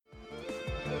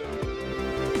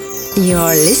You're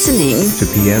listening to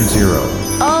PM Zero.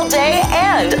 All day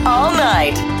and all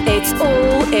night. It's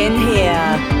all in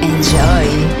here.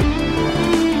 Enjoy.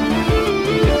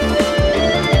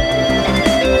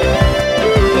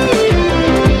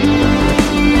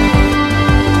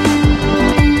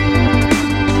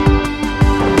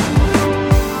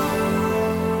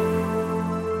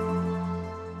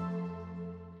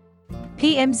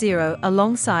 PM Zero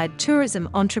alongside tourism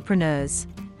entrepreneurs.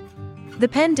 The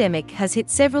pandemic has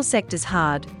hit several sectors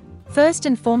hard, first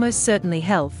and foremost certainly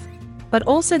health, but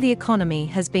also the economy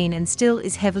has been and still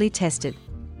is heavily tested.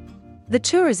 The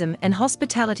tourism and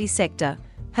hospitality sector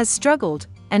has struggled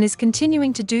and is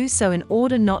continuing to do so in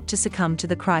order not to succumb to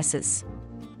the crisis.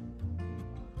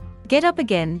 Get up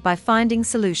again by finding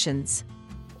solutions.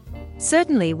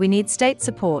 Certainly we need state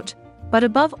support, but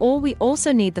above all we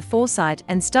also need the foresight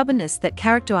and stubbornness that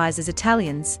characterizes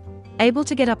Italians, able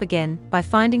to get up again by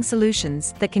finding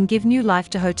solutions that can give new life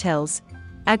to hotels,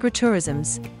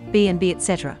 agritourisms, B&B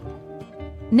etc.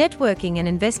 Networking and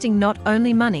investing not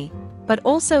only money, but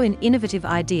also in innovative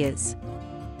ideas.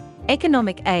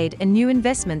 Economic aid and new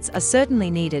investments are certainly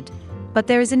needed, but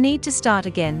there is a need to start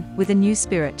again with a new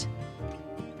spirit.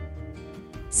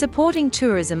 Supporting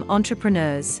tourism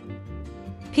entrepreneurs.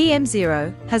 PM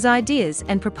Zero has ideas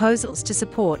and proposals to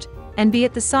support and be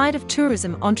at the side of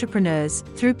tourism entrepreneurs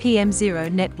through PM Zero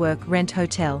Network Rent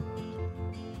Hotel,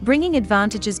 bringing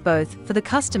advantages both for the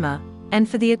customer and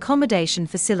for the accommodation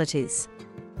facilities.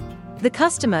 The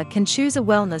customer can choose a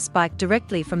wellness bike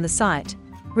directly from the site,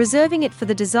 reserving it for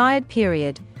the desired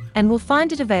period, and will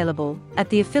find it available at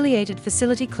the affiliated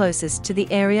facility closest to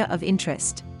the area of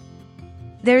interest.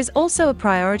 There is also a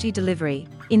priority delivery.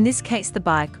 In this case, the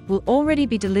bike will already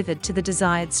be delivered to the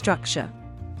desired structure.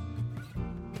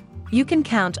 You can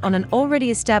count on an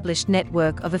already established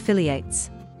network of affiliates.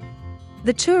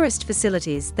 The tourist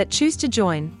facilities that choose to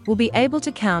join will be able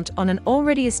to count on an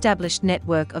already established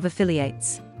network of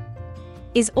affiliates.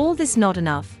 Is all this not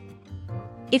enough?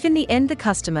 If in the end the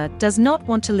customer does not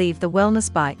want to leave the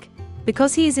wellness bike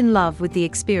because he is in love with the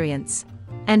experience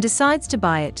and decides to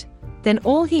buy it, then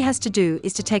all he has to do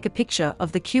is to take a picture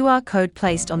of the QR code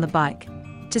placed on the bike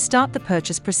to start the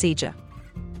purchase procedure.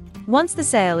 Once the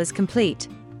sale is complete,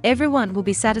 everyone will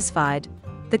be satisfied,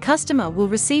 the customer will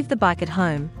receive the bike at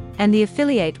home, and the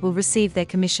affiliate will receive their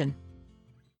commission.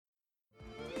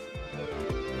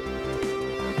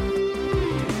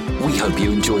 We hope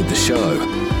you enjoyed the show.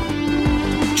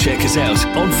 Check us out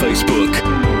on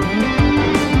Facebook.